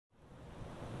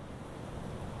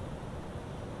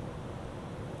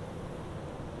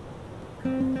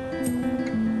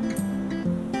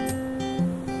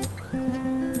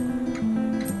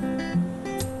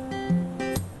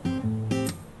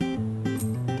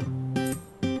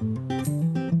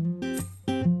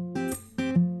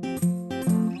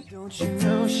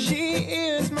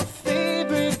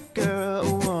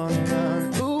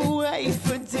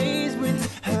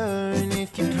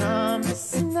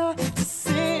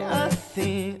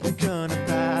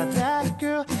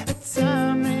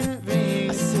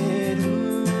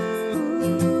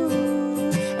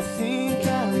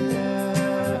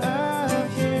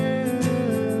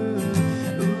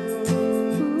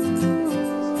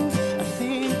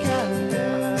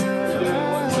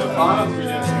bottoms we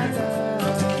did.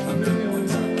 I'm doing the only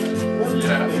time.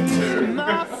 Yeah, me too.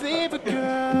 My favorite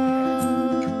girl.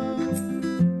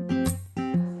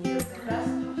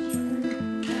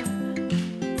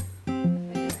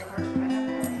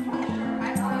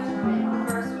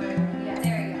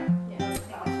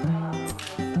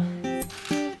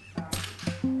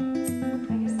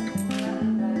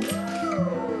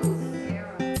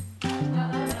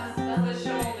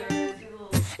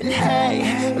 And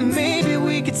hey, maybe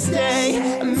we could stay,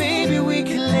 maybe we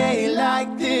could lay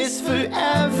like this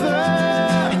forever.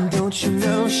 And don't you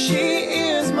know she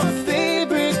is my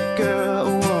favorite girl? I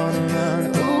wanna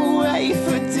run away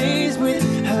for days with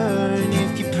her. And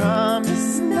if you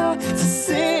promise not to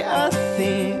say a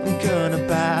thing, I'm gonna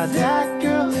buy that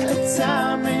girl a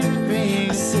diamond ring.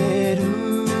 I said,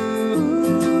 ooh,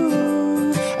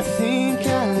 I think I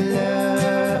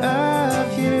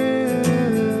love you.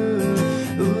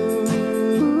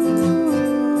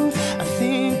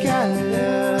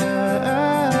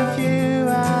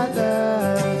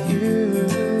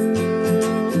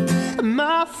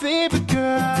 My favorite girl.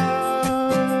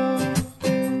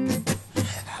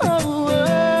 Oh,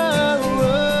 oh,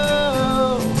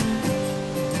 oh.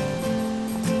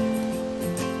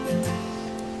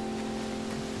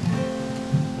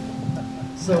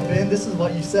 So Ben, this is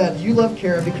what you said. You love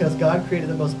Kara because God created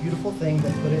the most beautiful thing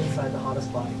that put it inside the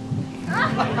hottest body.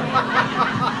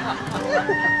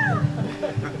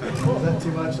 Is that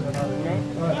too much of another?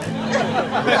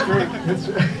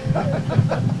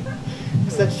 You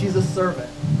said she's a servant,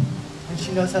 and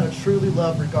she knows how to truly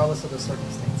love regardless of the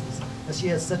circumstances. That she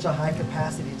has such a high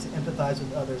capacity to empathize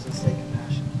with others and stay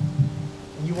compassionate.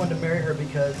 And you wanted to marry her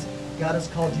because God has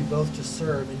called you both to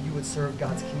serve, and you would serve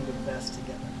God's kingdom best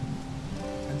together.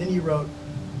 And then you wrote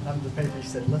on the paper, you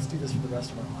said, let's do this for the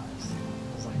rest of our lives.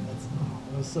 I was like,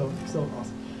 it was so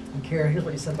awesome. And Kara, here's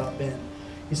what you said about Ben.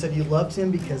 You said you loved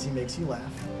him because he makes you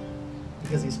laugh,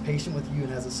 because he's patient with you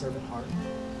and has a servant heart.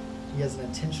 He has an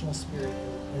intentional spirit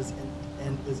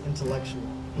and is intellectual.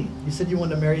 You said you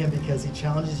wanted to marry him because he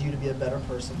challenges you to be a better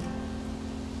person,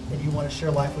 and you want to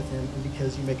share life with him, and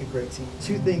because you make a great team.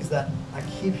 Two things that I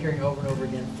keep hearing over and over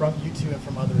again from you two and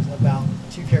from others about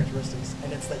two characteristics,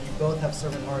 and it's that you both have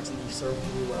servant hearts and you serve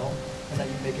really well, and that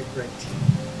you make a great team.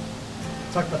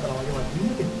 Talk about that all. You're like, we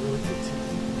make a really good team.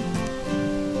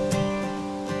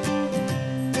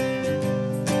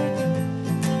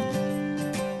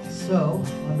 So,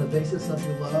 on the basis of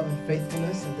your love and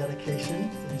faithfulness and dedication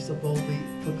that you so boldly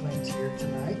proclaimed here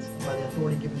tonight, by the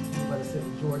authority given to you by the state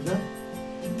of Georgia,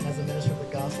 as a minister of the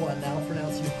gospel, I now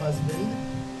pronounce you husband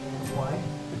and wife.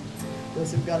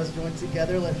 Those who God has joined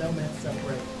together, let no man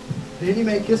separate. Then you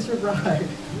may kiss your bride.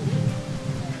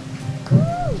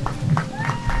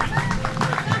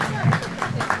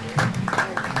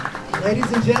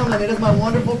 Ladies and gentlemen, it is my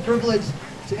wonderful privilege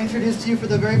to introduce to you for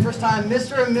the very first time,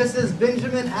 Mr. and Mrs.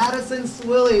 Benjamin Addison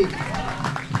Swilly.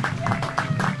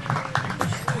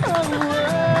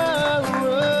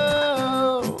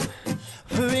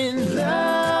 We're in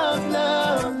love,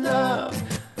 love, love.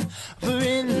 We're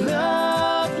in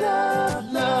love,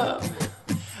 love, love.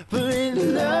 We're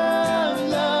in love,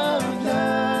 love,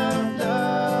 love,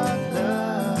 love,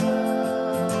 love.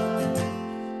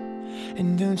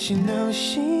 And don't you know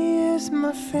she is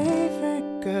my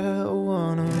favorite girl? I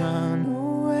wanna run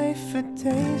away for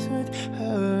days with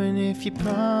her. And if you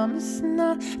promise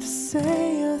not to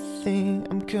say a thing,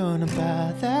 I'm gonna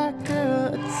buy that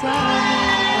girl a diamond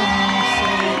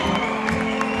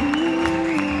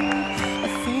ring. I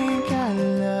think I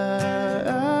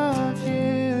love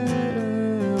you.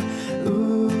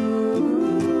 Ooh,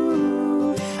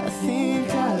 I think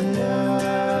I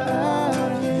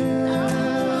love you.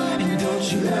 And don't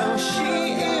you know she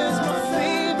is my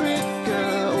favorite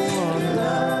girl? I wanna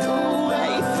run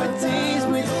away for days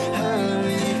with her. And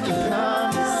if you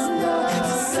promise not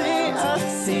to say a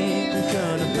thing, I'm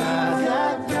gonna buy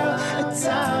that girl a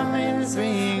diamond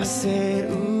ring. I said,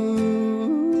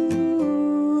 ooh,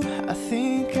 I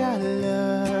think I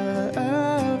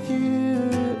love you.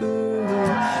 Ooh,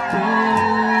 I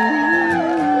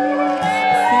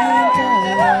think I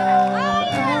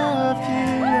love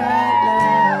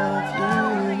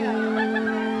you.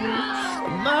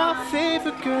 My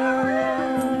favorite girl.